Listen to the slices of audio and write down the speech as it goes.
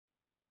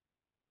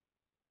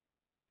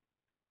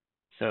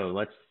So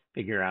let's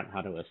figure out how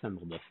to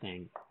assemble this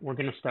thing. We're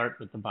going to start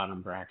with the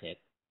bottom bracket.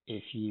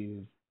 If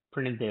you've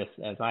printed this,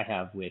 as I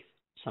have, with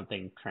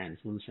something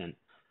translucent,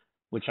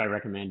 which I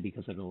recommend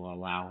because it'll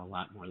allow a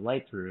lot more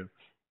light through,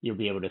 you'll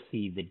be able to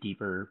see the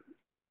deeper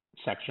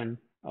section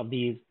of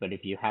these. But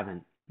if you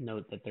haven't,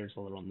 note that there's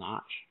a little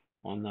notch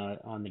on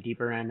the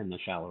deeper end, and the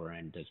shallower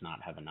end does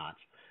not have a notch.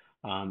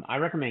 I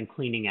recommend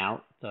cleaning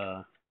out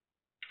the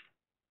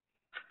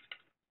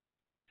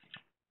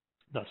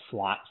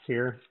slots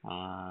here.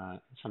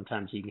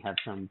 Sometimes you can have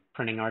some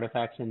printing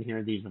artifacts in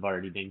here. These have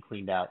already been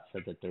cleaned out so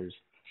that there's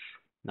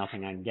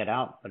nothing I can get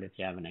out. But if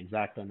you have an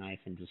X-Acto knife,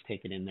 and just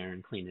take it in there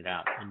and clean it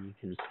out, and you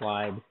can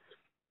slide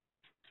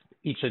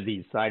each of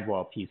these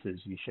sidewall pieces.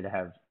 You should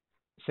have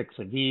 6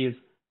 of these,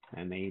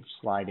 and they each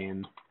slide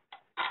in.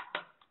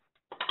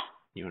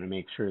 You want to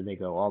make sure they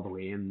go all the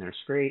way in there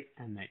straight,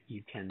 and that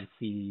you can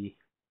see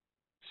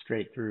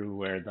straight through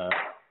where the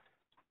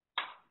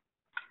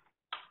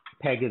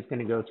peg is going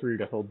to go through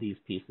to hold these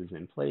pieces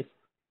in place.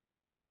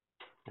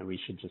 And we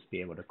should just be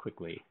able to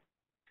quickly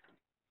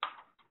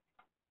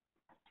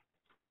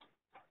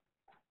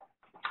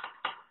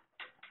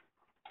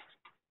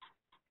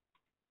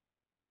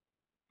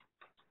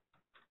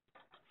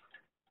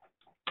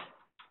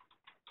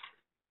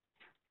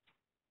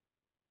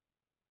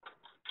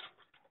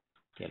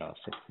get all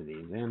 6 of these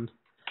in.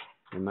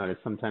 You'll notice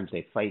sometimes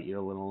they fight you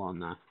a little on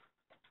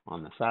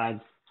the sides.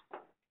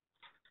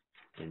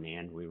 In the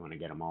end, we want to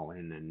get them all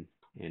in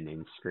and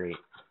in straight.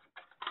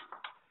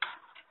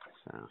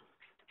 So,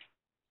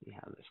 see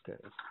how this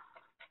goes.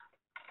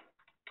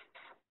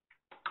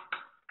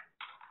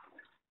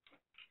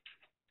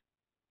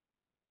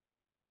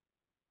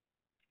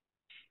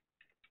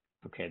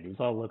 Okay, these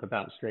all look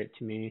about straight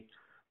to me.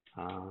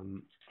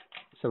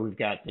 So we've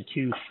got the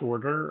 2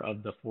 shorter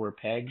of the 4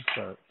 pegs.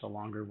 The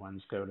longer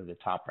ones go to the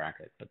top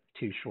bracket, but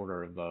 2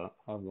 shorter of the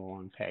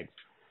long pegs.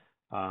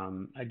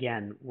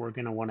 Again, we're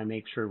going to want to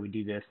make sure we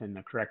do this in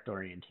the correct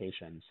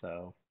orientation.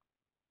 So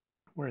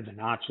where the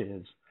notch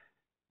is,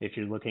 if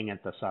you're looking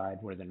at the side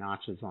where the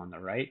notch is on the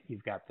right,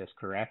 you've got this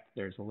correct.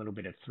 There's a little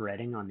bit of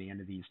threading on the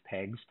end of these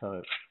pegs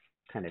to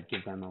kind of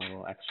give them a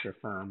little extra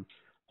firm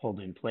hold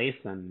in place,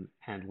 and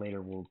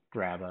later we'll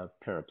grab a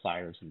pair of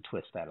pliers and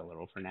twist that a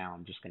little. For now,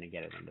 I'm just going to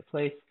get it into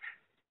place,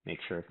 make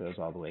sure it goes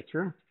all the way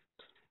through.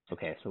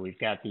 Okay, so we've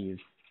got these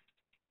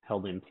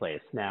held in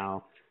place.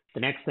 Now, the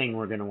next thing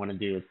we're going to want to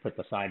do is put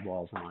the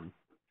sidewalls on.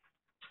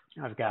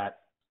 I've got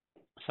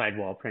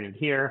sidewall printed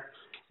here.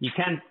 You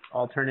can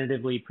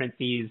alternatively print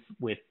these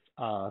with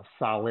a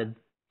solid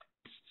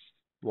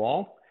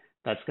wall.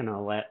 That's going to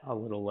let a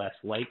little less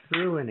light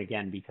through. And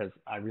again, because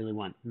I really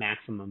want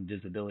maximum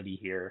visibility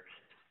here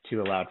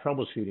to allow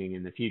troubleshooting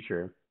in the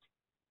future,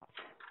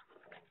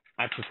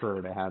 I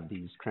prefer to have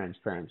these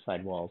transparent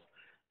sidewalls.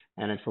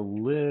 And it's a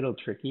little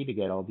tricky to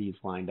get all these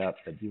lined up,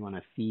 but you want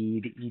to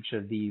feed each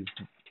of these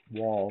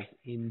walls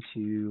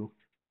into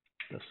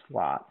the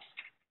slots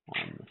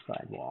on the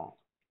sidewall.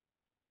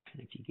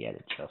 And if you get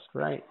it just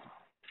right,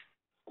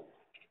 you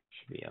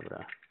should be able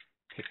to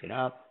pick it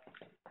up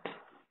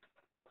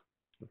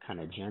and kind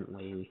of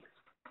gently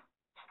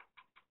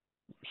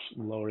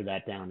lower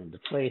that down into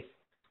place.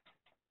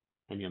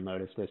 And you'll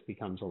notice this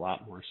becomes a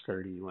lot more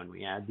sturdy when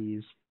we add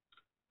these.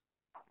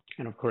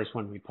 And of course,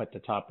 when we put the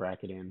top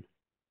bracket in,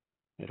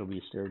 it'll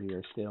be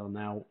sturdier still.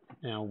 Now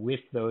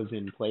with those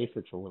in place,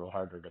 it's a little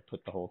harder to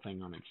put the whole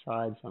thing on its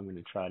side. So I'm going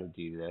to try to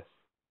do this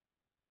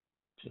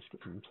just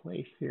in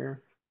place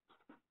here.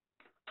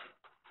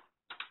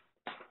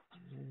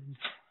 And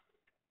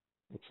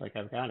looks like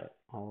I've got it.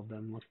 All of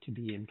them look to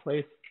be in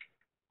place.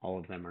 All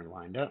of them are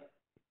lined up.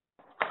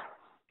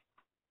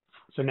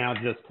 So now,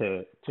 just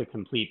to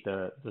complete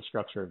the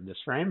structure of this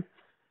frame,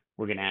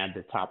 we're going to add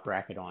the top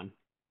bracket on.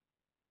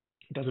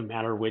 It doesn't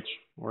matter which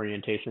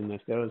orientation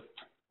this goes.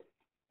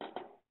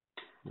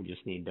 We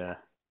just need to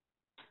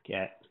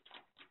get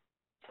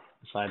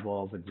the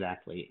sidewalls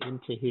exactly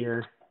into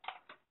here.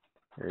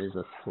 There is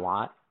a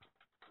slot.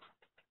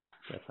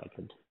 I guess I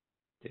could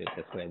do it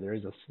this way. There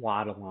is a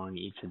slot along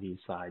each of these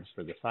sides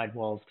for the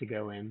sidewalls to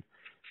go in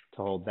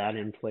to hold that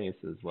in place,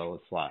 as well as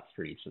slots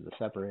for each of the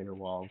separator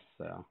walls.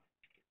 So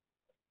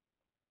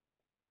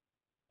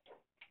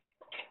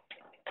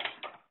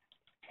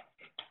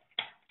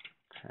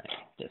try it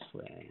this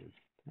way.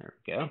 There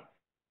we go.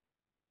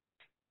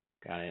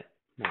 Got it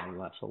more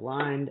or less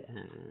aligned,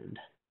 and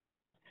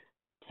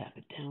tap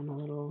it down a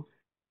little,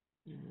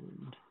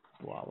 and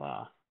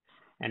voila.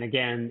 And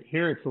again,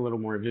 here it's a little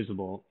more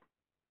visible.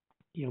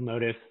 You'll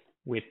notice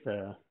with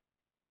the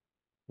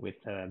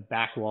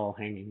back wall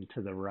hanging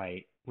to the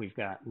right, we've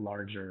got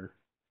larger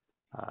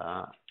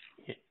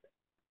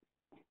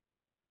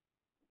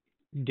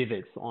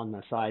divots on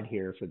the side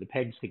here for the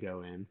pegs to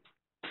go in.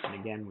 And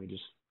again,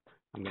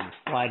 I'm going to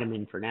slide them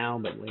in for now,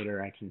 but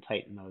later I can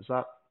tighten those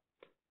up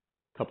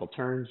a couple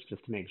turns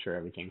just to make sure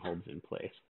everything holds in place.